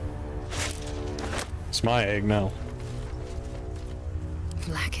 It's my egg now.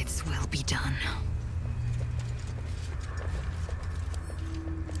 Blackets will be done.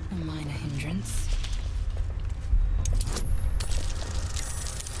 A minor hindrance.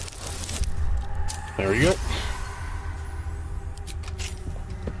 There we go.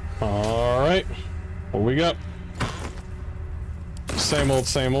 Alright. What we got? Same old,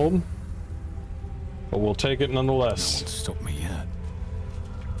 same old. But we'll take it nonetheless. No one's stopped me yet.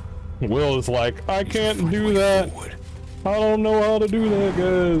 Will is like, I can't do that. Forward. I don't know how to do that,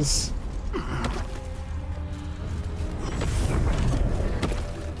 guys.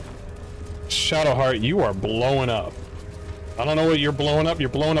 Shadowheart, you are blowing up. I don't know what you're blowing up. You're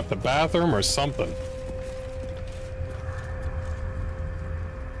blowing up the bathroom or something.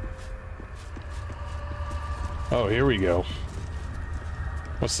 Oh, here we go.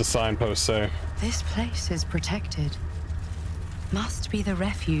 What's the signpost say? This place is protected. Must be the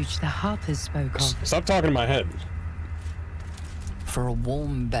refuge the Harpers spoke of. Stop talking in my head. For a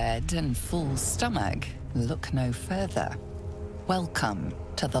warm bed and full stomach, look no further. Welcome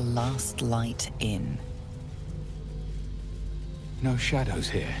to the Last Light Inn. No shadows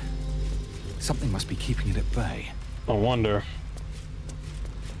here. Something must be keeping it at bay. I wonder.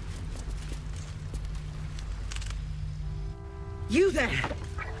 You there!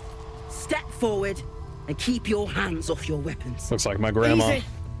 Step forward and keep your hands off your weapons. Looks like my grandma. Easy.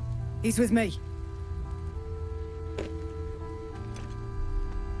 He's with me.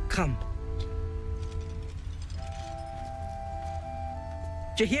 Come.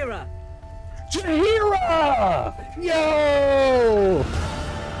 Jaheira! Jaheira! Yo!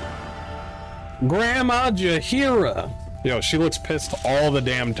 Grandma Jaheira. Yo, she looks pissed all the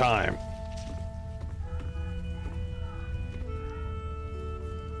damn time.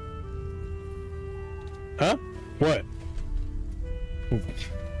 Huh? What?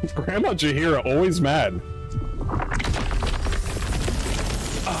 Grandma Jaheira always mad.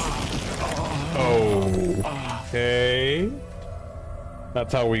 Okay.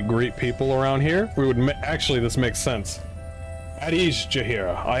 That's how we greet people around here. We would actually, this makes sense. At ease,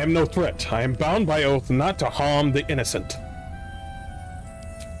 Jaheira. I am no threat. I am bound by oath not to harm the innocent.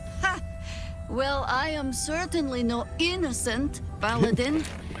 Ha! Well, I am certainly no innocent, Paladin.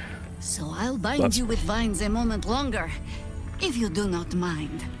 So I'll bind you with vines a moment longer, if you do not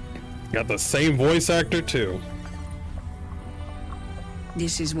mind. Got the same voice actor, too.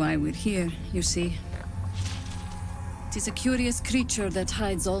 This is why we're here, you see. It is a curious creature that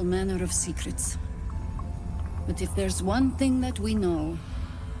hides all manner of secrets. But if there's one thing that we know...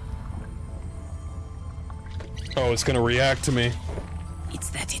 Oh, it's gonna react to me. It's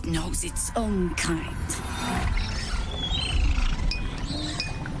that it knows its own kind.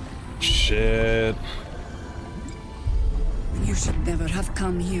 Shit. You should never have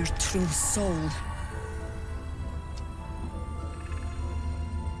come here, true soul.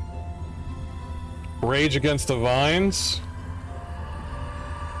 Rage against the vines.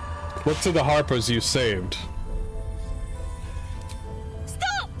 Look to the Harpers you saved.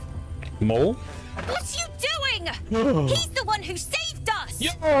 Stop! Mole? What you doing? He's the one who saved us!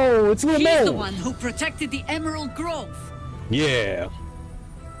 Yo, it's the He's mole! the one who protected the Emerald Grove. Yeah.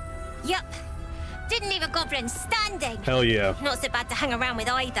 Yep. didn't leave a goblin standing. Hell yeah. Not so bad to hang around with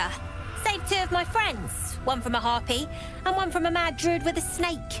either. Saved 2 of my friends. One from a harpy, and one from a mad druid with a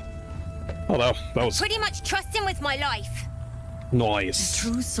snake. Oh, that was... Pretty much trusting with my life. Nice. A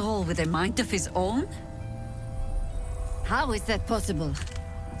true soul with a mind of his own? How is that possible?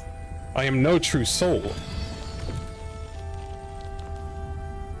 I am no true soul.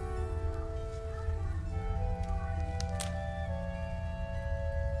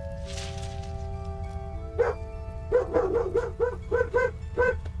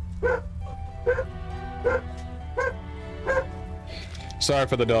 Sorry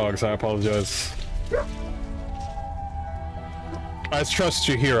for the dogs, I apologize. I trust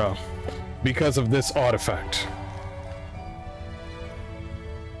your hero because of this artifact.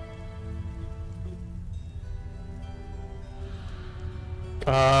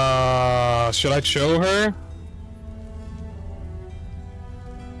 Should I show her?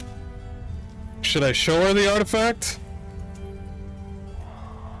 Should I show her the artifact?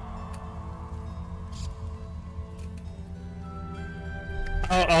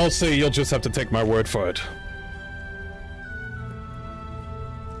 I'll say you'll just have to take my word for it.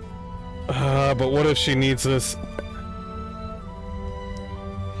 But what if she needs this?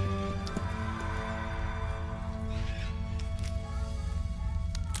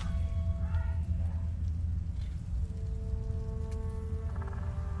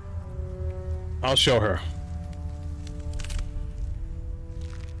 I'll show her.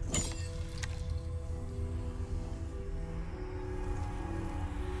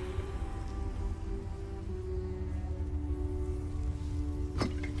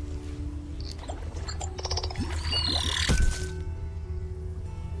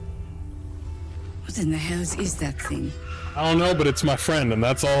 What in the hell is that thing? I don't know, but it's my friend, and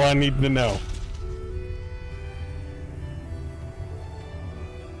that's all I need to know.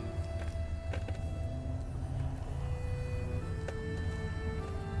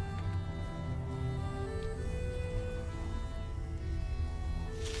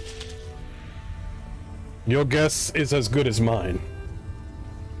 Your guess is as good as mine.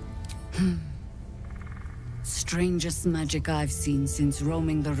 Strangest magic I've seen since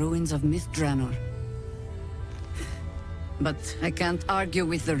roaming the ruins of Mythdraenor. But I can't argue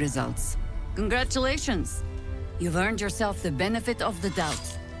with the results. Congratulations. You've earned yourself the benefit of the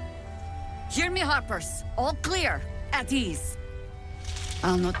doubt. Hear me, Harpers. All clear. At ease.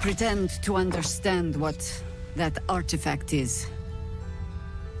 I'll not pretend to understand what that artifact is.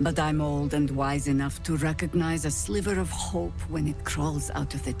 But I'm old and wise enough to recognize a sliver of hope when it crawls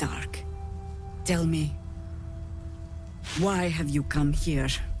out of the dark. Tell me, why have you come here?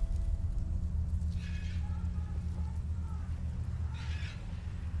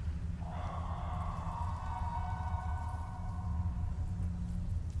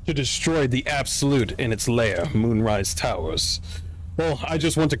 To destroy the Absolute in its lair, Moonrise Towers. Well, I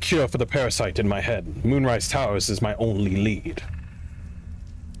just want a cure for the parasite in my head. Moonrise Towers is my only lead.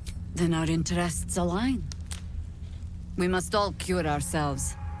 Then our interests align. We must all cure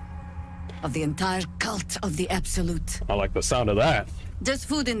ourselves of the entire cult of the Absolute. I like the sound of that. There's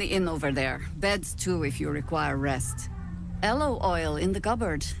food in the inn over there. Beds too if you require rest. Aloe oil in the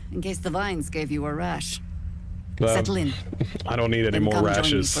cupboard in case the vines gave you a rash. Settle in. I don't need any more come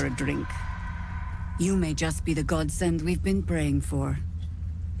rashes. Join me for a drink. You may just be the godsend we've been praying for.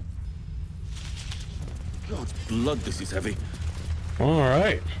 God's blood, this is heavy. All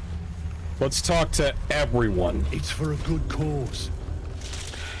right. Let's talk to everyone. It's for a good cause.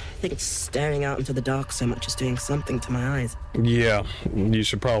 I think staring out into the dark so much is doing something to my eyes. Yeah, you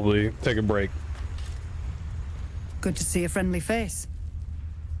should probably take a break. Good to see a friendly face.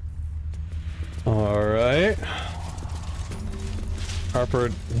 All right. Harper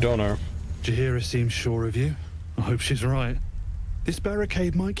Donor. Jaheira seems sure of you. I hope she's right. This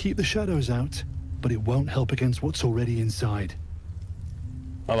barricade might keep the shadows out, but it won't help against what's already inside.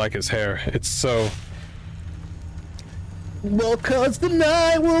 I like his hair. It's so... Well, 'cause the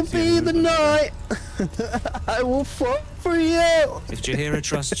night will be the night. I will fight for you. If Jaheira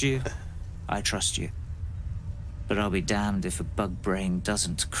trusts you, I trust you. But I'll be damned if a bug brain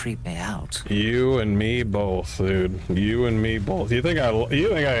doesn't creep me out. You and me both, dude. You and me both. You think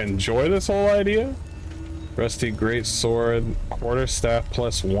I enjoy this whole idea? Rusty great sword, quarterstaff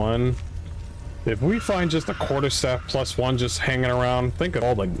 +1. If we find just a quarterstaff +1 just hanging around, think of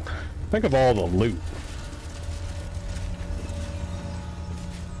all the loot.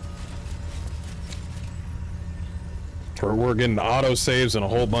 We're getting auto saves and a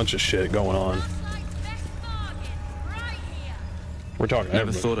whole bunch of shit going on. We're talking Never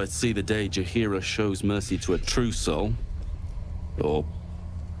everything. thought I'd see the day Jaheira shows mercy to a true soul. Or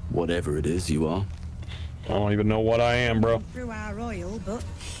whatever it is you are. I don't even know what I am, bro. Through our oil, but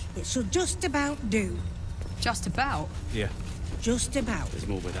it should just about do. Just about? Yeah. Just about. There's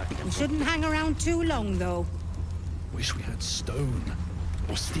more where that came We from. shouldn't hang around too long, though. Wish we had stone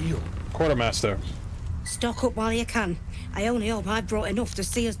or steel. Quartermaster. Stock up while you can. I only hope I've brought enough to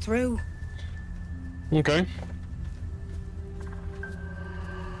see us through. Okay.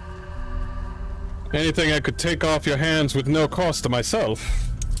 Anything I could take off your hands with no cost to myself.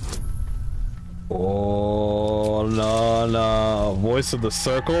 Oh, no, no. Voice of the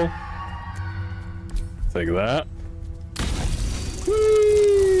circle. Take that.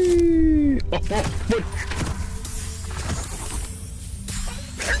 Whee! Oh, but...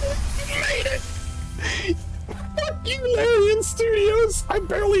 made it! Fuck you, Larian Studios! I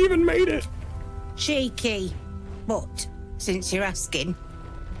barely even made it! Cheeky. But, since you're asking...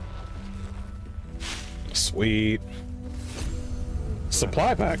 Sweet.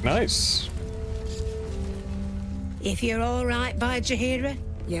 Supply pack, nice. If you're alright by Jaheira,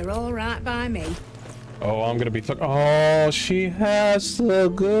 you're alright by me. Oh, I'm gonna be oh, she has the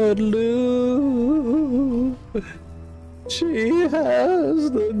good loot. She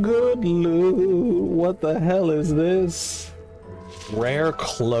has the good loot. What the hell is this? Rare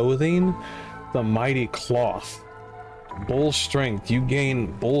clothing? The mighty cloth. Bull strength. You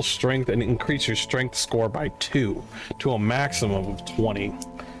gain bull strength and increase your strength score by 2 to a maximum of 20.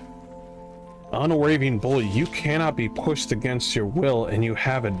 Unwavering bull. You cannot be pushed against your will, and you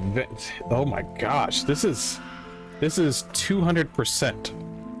have advantage. Oh my gosh, this is 200%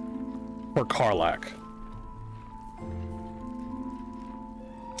 for Karlach.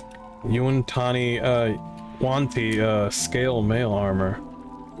 Wanti scale mail armor.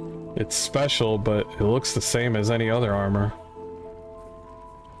 It's special, but it looks the same as any other armor.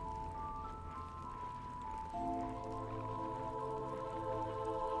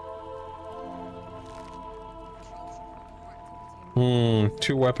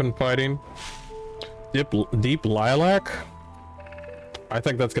 Two weapon fighting. Deep lilac? I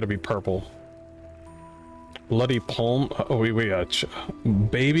think that's gonna be purple. Bloody palm. Oh, we got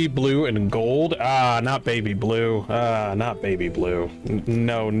baby blue and gold. Ah, not baby blue. Ah, not baby blue.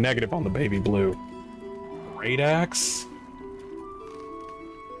 No, negative on the baby blue. Great axe.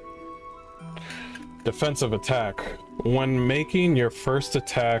 Defensive attack. When making your first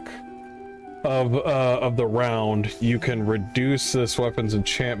attack of the round, you can reduce this weapon's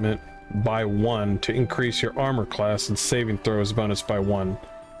enchantment by 1 to increase your armor class and saving throws bonus by 1.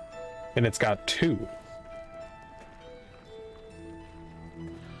 And it's got 2.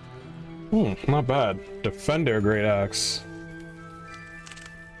 Not bad. Defender great axe.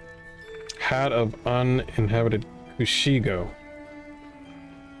 Hat of uninhabited Kushigo.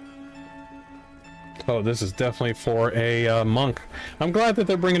 Oh, this is definitely for a monk. I'm glad that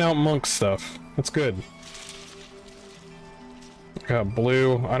they're bringing out monk stuff. That's good. Got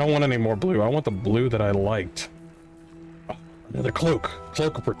blue. I don't want any more blue. I want the blue that I liked. Oh, another cloak.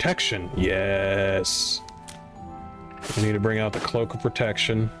 Cloak of protection. Yes. I need to bring out the cloak of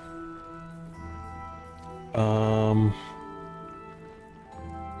protection.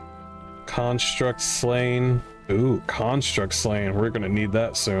 Construct slain. Ooh, construct slain. We're gonna need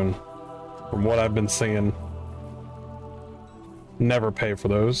that soon. From what I've been seeing. Never pay for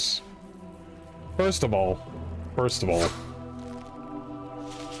those. First of all,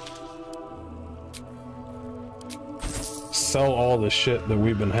 sell all the shit that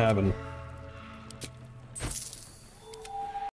we've been having.